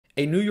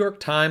A New York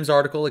Times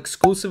article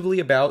exclusively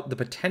about the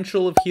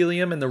potential of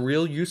helium and the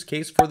real use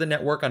case for the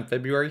network on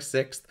February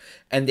 6th,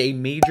 and a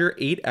major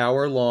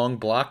 8-hour-long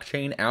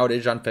blockchain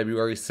outage on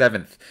February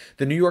 7th.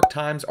 The New York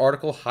Times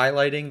article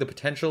highlighting the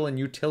potential and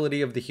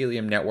utility of the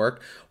helium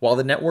network, while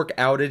the network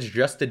outage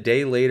just a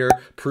day later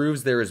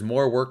proves there is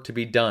more work to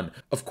be done.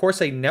 Of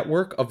course, a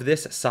network of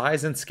this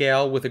size and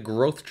scale with a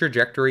growth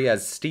trajectory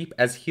as steep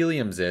as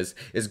helium's is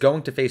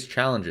going to face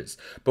challenges.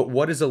 But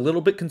what is a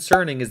little bit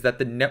concerning is that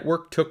the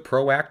network took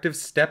proactive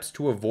steps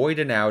to avoid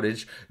an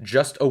outage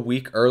just a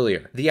week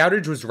earlier. The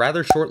outage was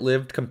rather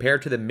short-lived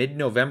compared to the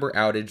mid-November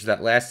outage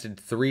that lasted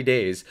 3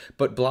 days,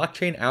 but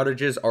blockchain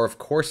outages are of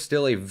course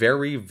still a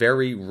very,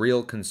 very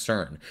real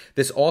concern.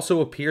 This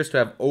also appears to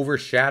have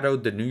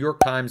overshadowed the New York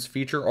Times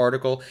feature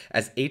article,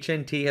 as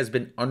HNT has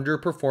been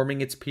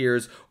underperforming its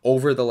peers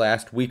over the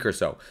last week or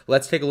so.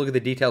 Let's take a look at the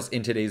details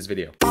in today's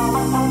video.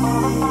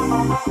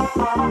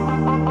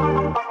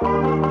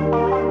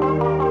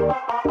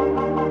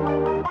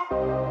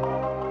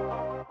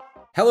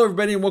 Hello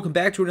everybody and welcome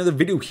back to another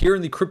video here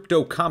in the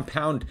Crypto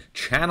Compound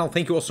channel.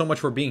 Thank you all so much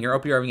for being here. I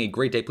hope you're having a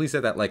great day. Please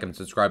hit that like and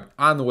subscribe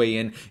on the way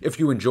in if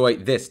you enjoy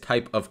this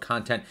type of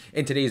content.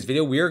 In today's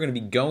video, we are going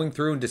to be going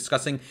through and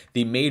discussing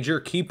the major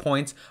key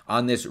points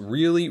on this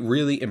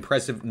really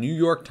impressive New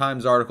York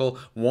Times article,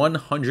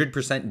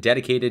 100%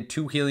 dedicated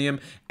to helium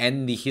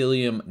and the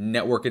helium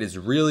network. It is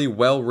really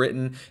well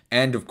written,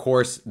 and of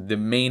course, the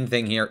main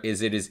thing here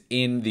is it is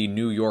in the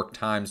New York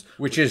Times,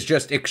 which is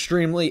just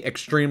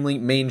extremely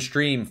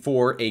mainstream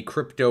for a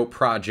crypto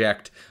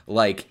project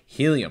like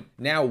helium.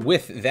 Now,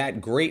 with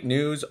that great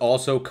news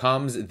also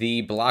comes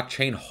the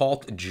blockchain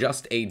halt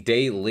just a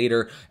day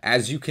later.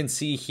 As you can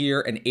see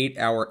here, an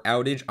 8-hour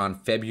outage on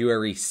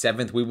February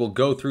 7th. We will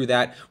go through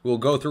that. We'll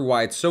go through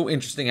why it's so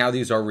interesting how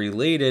these are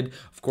related.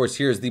 Of course,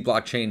 here's the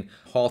blockchain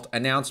halt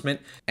announcement.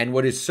 And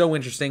what is so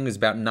interesting is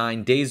about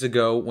 9 days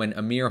ago, when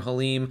Amir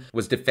Halim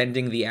was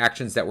defending the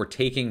actions that were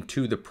taken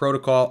to the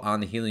protocol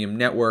on the helium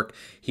network,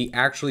 he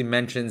actually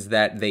mentions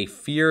that they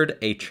feared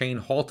a chain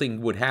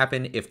halting would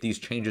happen if these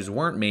changes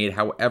weren't made.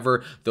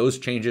 However, those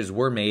changes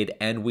were made,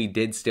 and we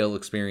did still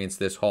experience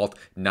this halt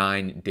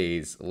 9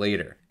 days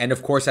later. And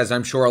of course, as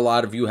I'm sure a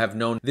lot of you have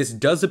known, this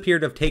does appear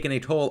to have taken a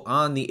toll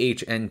on the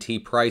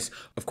HNT price.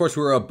 Of course,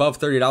 we were above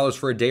 $30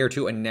 for a day or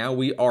two, and now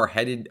we are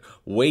headed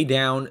way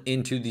down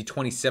into the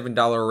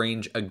 $27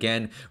 range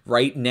again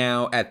right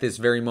now at this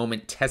very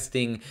moment,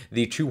 testing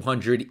the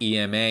 200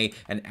 EMA.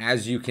 And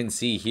as you can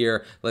see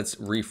here, let's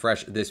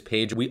refresh this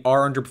page. We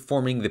are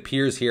underperforming the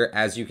peers here.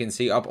 As you can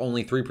see, up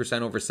only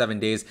 3% over 7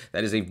 days.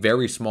 That is a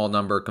very small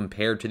number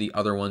compared to the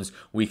other ones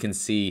we can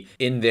see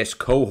in this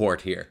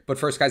cohort here. But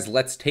first, guys,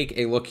 let's take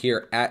a look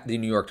here at the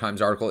New York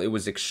Times article. It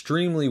was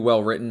extremely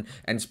well written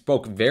and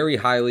spoke very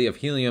highly of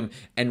helium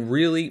and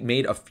really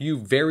made a few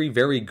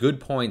very good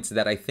points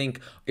that I think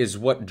is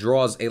what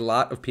draws a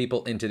lot of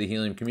people into the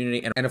helium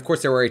community. And of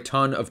course, there were a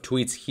ton of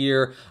tweets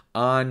here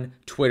on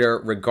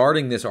Twitter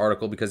regarding this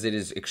article because it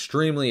is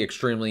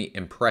extremely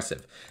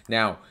impressive.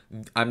 Now,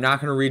 I'm not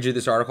going to read you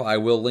this article. I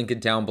will link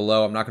it down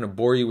below. I'm not going to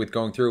bore you with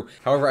going through.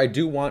 However, I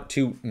do want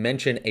to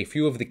mention a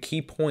few of the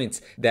key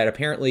points that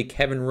apparently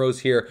Kevin Rose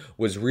here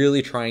was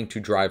really trying to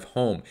drive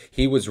home.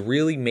 He was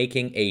really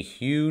making a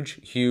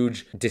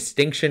huge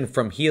distinction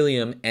from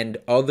helium and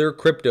other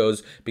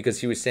cryptos,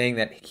 because he was saying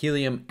that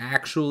helium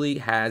actually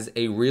has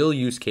a real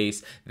use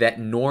case that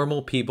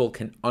normal people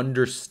can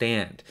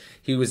understand.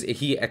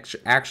 He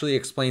actually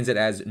explains it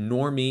as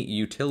normie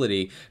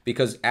utility,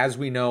 because as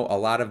we know, a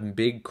lot of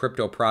big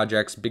crypto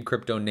projects, big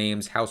crypto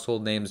names,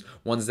 household names,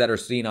 ones that are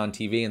seen on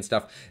TV and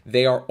stuff,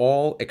 they are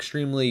all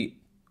extremely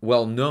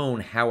well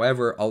known.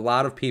 However, a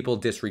lot of people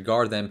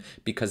disregard them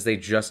because they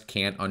just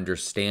can't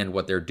understand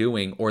what they're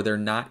doing, or they're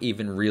not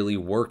even really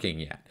working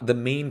yet. The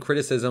main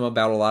criticism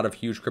about a lot of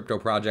huge crypto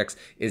projects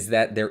is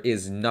that there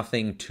is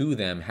nothing to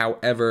them.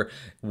 However,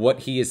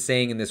 what he is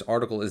saying in this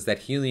article is that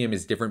helium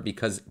is different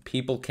because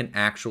people can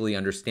actually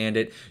understand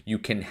it. You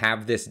can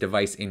have this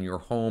device in your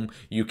home.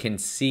 You can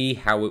see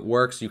how it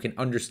works. You can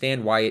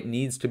understand why it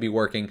needs to be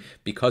working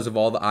because of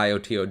all the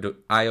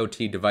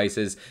IoT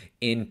devices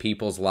in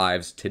people's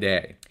lives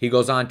today. He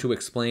goes on to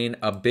explain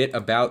a bit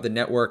about the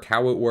network,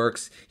 how it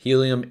works,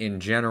 helium in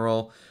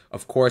general.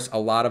 Of course, a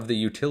lot of the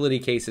utility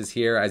cases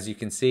here, as you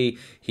can see,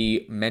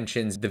 he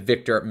mentions the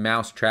Victor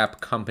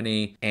Mousetrap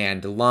Company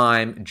and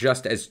Lime,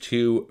 just as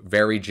two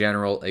very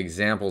general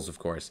examples, of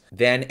course.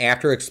 Then,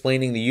 after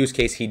explaining the use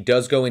case, he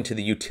does go into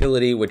the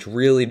utility, which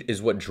really is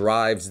what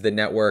drives the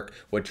network,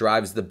 what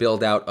drives the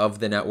build out of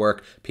the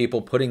network,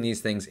 people putting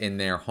these things in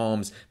their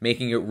homes,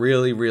 making it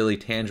really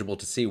tangible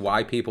to see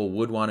why people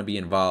would want to be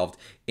involved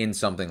in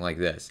something like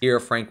this. Here,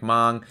 Frank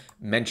Mong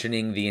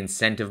mentioning the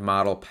incentive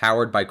model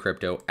powered by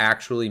crypto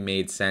actually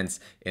made sense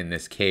in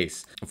this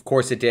case. Of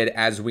course it did.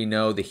 As we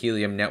know, the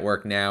Helium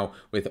network now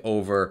with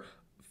over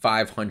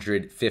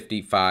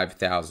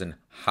 555,000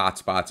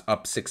 hotspots,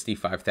 up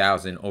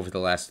 65,000 over the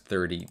last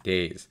 30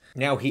 days.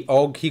 Now, he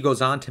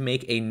goes on to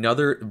make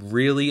another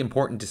really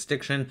important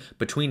distinction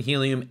between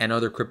Helium and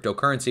other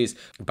cryptocurrencies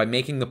by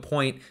making the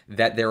point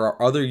that there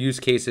are other use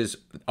cases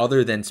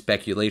other than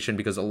speculation,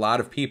 because a lot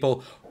of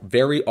people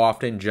very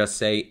often just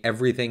say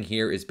everything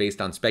here is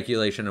based on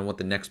speculation and what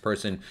the next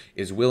person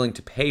is willing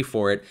to pay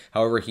for it.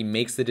 However, he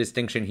makes the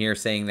distinction here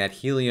saying that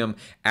Helium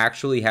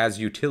actually has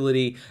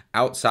utility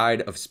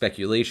outside of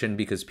speculation,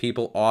 because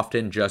people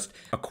often just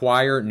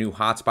acquire new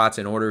hotspots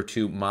in order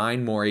to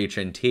mine more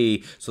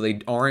HNT, so they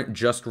aren't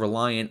just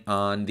reliant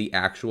on the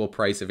actual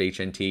price of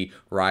HNT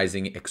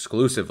rising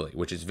exclusively,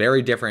 which is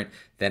very different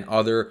than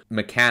other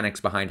mechanics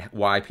behind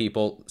why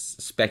people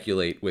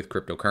speculate with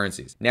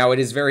cryptocurrencies. Now, it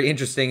is very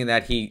interesting in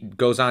that he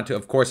goes on to,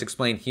 of course,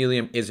 explain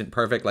Helium isn't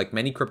perfect. Like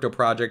many crypto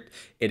projects,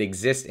 it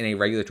exists in a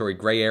regulatory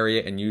gray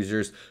area, and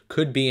users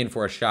could be in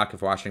for a shock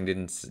if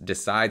Washington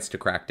decides to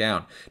crack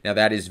down. Now,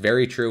 that is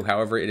very true.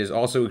 However, it is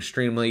also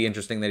extremely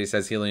interesting that he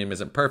says Helium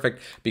isn't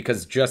perfect,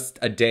 because just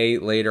a day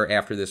later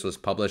after this was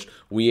published,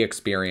 we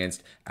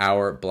experienced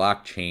our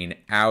blockchain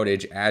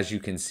outage. As you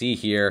can see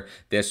here,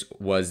 this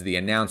was the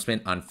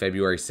announcement on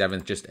February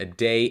 7th, just a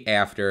day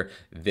after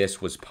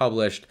this was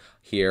published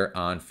here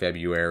on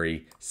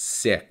February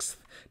 6th.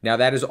 Now,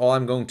 that is all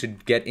I'm going to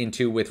get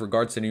into with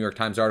regards to the New York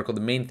Times article.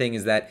 The main thing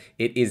is that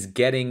it is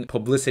getting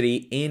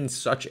publicity in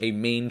such a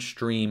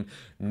mainstream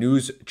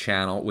news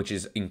channel, which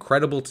is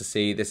incredible to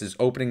see. This is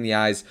opening the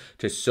eyes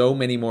to so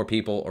many more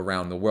people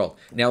around the world.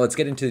 Now, let's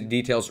get into the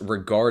details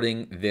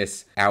regarding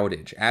this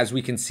outage. As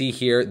we can see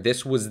here,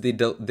 this was the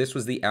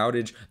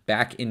outage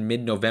back in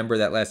mid-November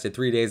that lasted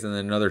 3 days and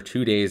then another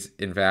 2 days,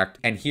 in fact.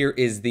 And here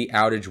is the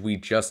outage we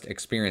just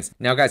experienced.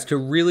 Now, guys, to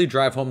really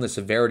drive home the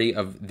severity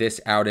of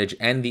this outage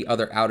and the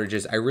other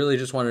outages, I really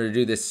just wanted to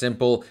do this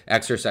simple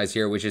exercise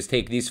here, which is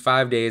take these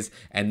 5 days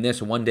and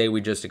this 1 day we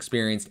just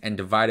experienced and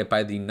divide it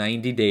by the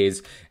 90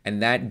 days,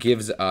 and that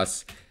gives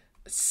us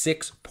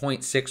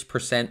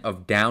 6.6%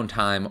 of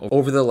downtime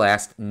over the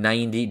last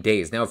 90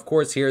 days. Now, of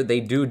course, here they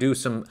do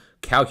some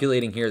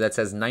calculating here that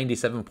says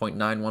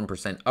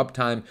 97.91%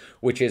 uptime,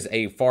 which is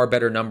a far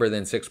better number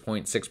than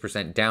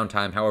 6.6%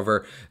 downtime.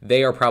 However,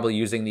 they are probably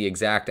using the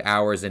exact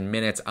hours and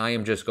minutes. I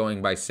am just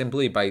going by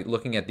simply by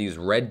looking at these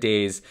red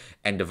days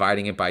and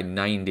dividing it by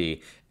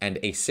 90. And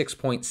a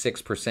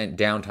 6.6%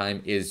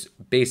 downtime is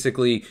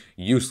basically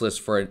useless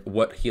for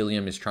what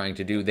Helium is trying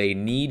to do. They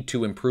need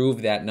to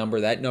improve that number.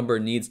 That number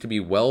needs to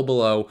be well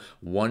below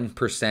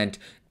 1%.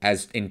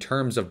 As in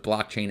terms of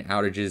blockchain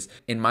outages,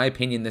 in my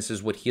opinion, this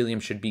is what Helium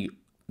should be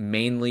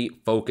mainly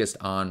focused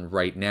on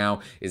right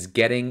now, is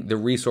getting the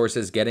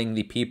resources, getting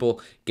the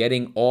people,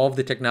 getting all of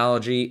the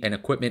technology and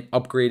equipment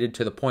upgraded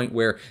to the point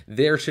where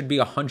there should be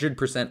 100%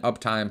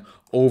 uptime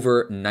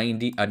over a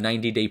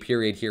 90-day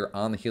period here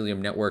on the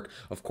Helium network.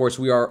 Of course,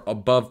 we are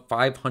above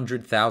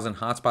 500,000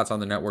 hotspots on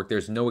the network.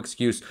 There's no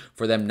excuse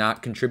for them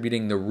not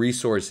contributing the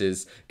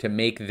resources to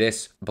make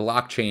this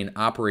blockchain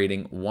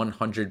operating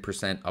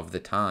 100% of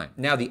the time.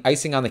 Now, the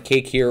icing on the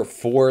cake here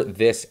for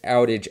this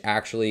outage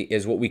actually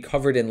is what we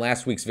covered in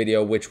last week's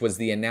video, which was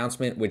the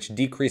announcement which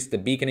decreased the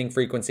beaconing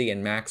frequency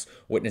and max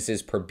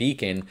witnesses per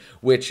beacon,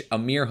 which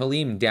Amir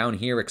Halim down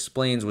here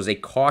explains was a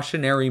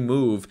cautionary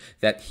move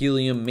that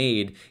Helium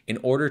made in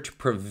order to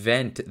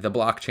prevent the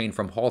blockchain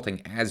from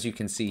halting. As you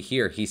can see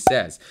here, he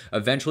says,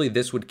 eventually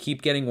this would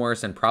keep getting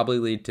worse and probably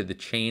lead to the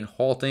chain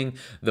halting.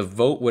 The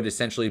vote would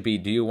essentially be,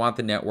 do you want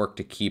the network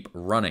to keep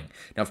running?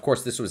 Now, of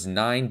course, this was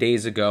 9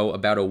 days ago,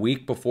 about a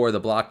week before the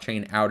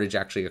blockchain outage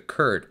actually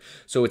occurred.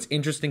 So it's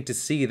interesting to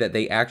see that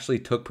they actually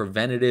took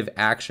preventative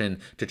action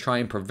to try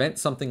and prevent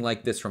something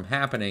like this from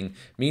happening.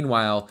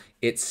 Meanwhile,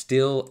 it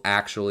still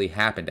actually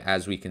happened,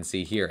 as we can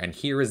see here. And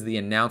here is the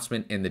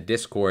announcement in the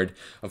Discord.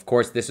 Of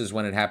course, this is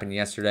when it happened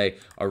yesterday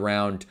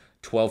around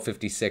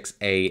 12:56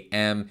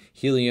 a.m.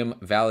 Helium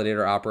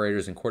validator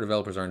operators and core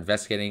developers are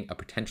investigating a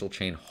potential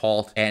chain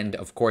halt. And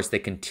of course, they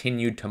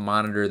continued to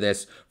monitor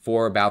this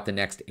for about the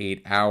next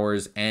 8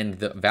 hours. And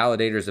the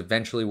validators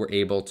eventually were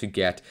able to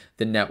get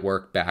the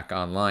network back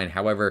online.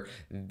 However,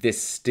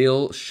 this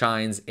still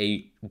shines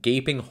a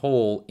gaping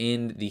hole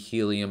in the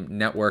Helium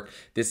network.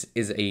 This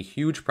is a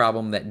huge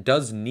problem that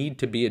does need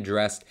to be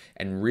addressed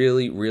and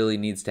really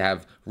needs to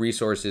have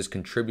resources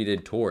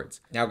contributed towards.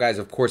 Now, guys,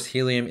 of course,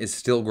 Helium is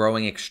still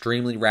growing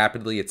extremely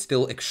rapidly. It's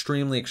still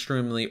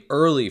extremely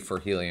early for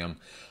Helium.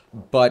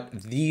 But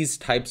these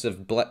types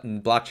of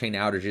blockchain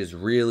outages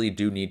really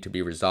do need to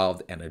be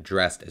resolved and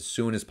addressed as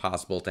soon as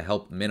possible to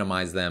help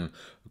minimize them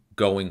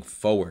going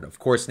forward. Of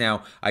course,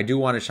 now I do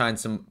want to shine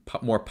some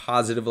more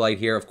positive light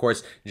here. Of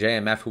course,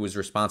 JMF, who was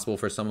responsible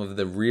for some of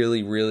the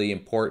really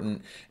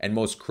important and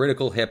most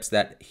critical hips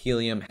that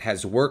Helium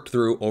has worked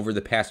through over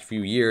the past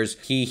few years,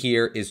 he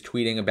here is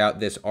tweeting about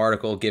this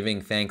article,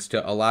 giving thanks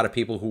to a lot of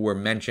people who were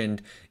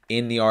mentioned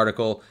in the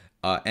article,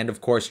 and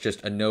of course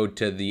just a node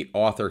to the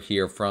author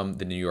here from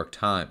the New York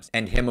Times,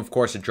 and him of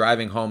course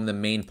driving home the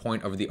main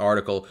point of the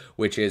article,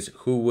 which is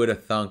who would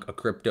have thunk a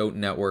crypto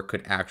network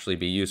could actually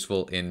be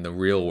useful in the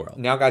real world.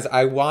 Now guys,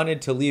 I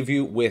wanted to leave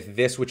you with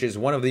this, which is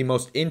one of the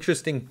most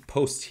interesting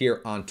posts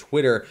here on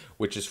Twitter,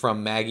 which is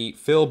from Maggie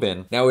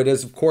Philbin. Now it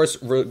is of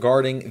course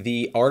regarding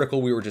the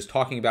article we were just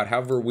talking about.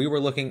 However, we were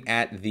looking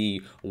at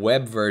the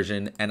web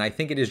version, and I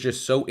think it is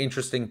just so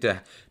interesting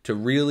to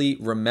really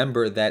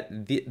remember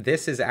that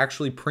this is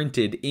actually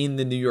printed in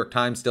the New York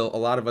Times still. A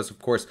lot of us of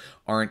course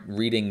aren't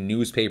reading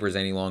newspapers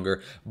any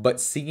longer, but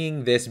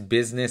seeing this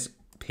business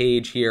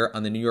page here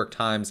on the New York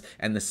Times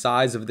and the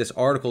size of this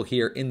article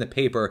here in the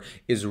paper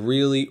is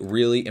really,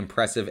 really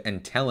impressive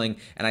and telling,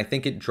 and I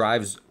think it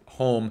drives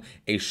home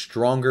a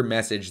stronger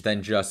message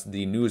than just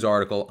the news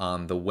article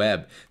on the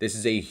web. This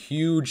is a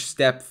huge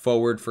step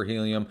forward for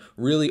Helium,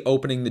 really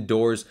opening the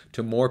doors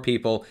to more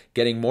people,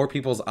 getting more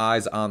people's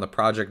eyes on the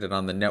project and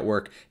on the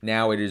network.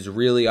 Now it is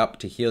really up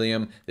to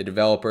Helium, the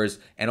developers,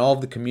 and all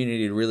of the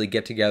community to really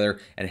get together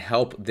and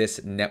help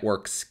this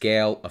network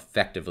scale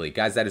effectively.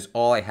 Guys, that is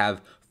all I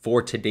have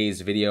for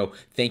today's video.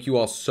 Thank you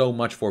all so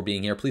much for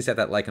being here. Please hit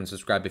that like and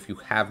subscribe if you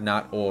have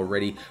not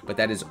already, but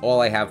that is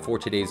all I have for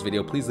today's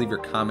video. Please leave your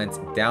comments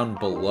down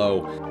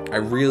below. I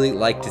really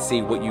like to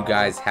see what you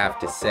guys have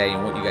to say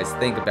and what you guys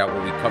think about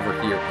what we cover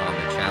here on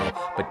the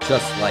channel. But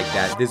just like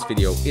that, this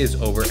video is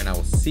over, and I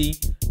will see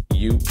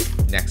you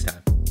next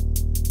time.